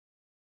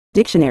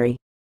Dictionary.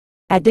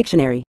 At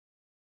dictionary.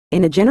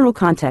 In a general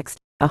context,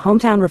 a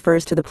hometown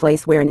refers to the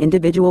place where an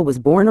individual was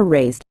born or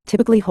raised,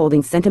 typically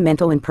holding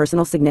sentimental and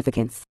personal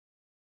significance.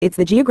 It's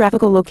the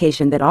geographical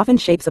location that often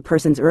shapes a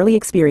person's early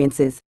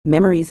experiences,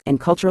 memories, and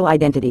cultural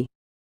identity.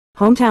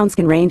 Hometowns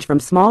can range from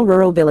small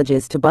rural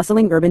villages to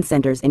bustling urban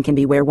centers and can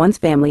be where one's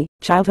family,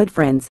 childhood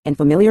friends, and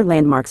familiar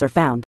landmarks are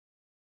found.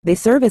 They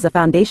serve as a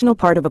foundational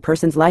part of a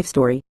person's life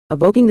story,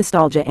 evoking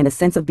nostalgia and a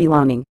sense of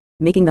belonging,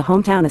 making the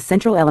hometown a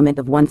central element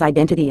of one's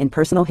identity and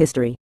personal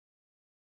history.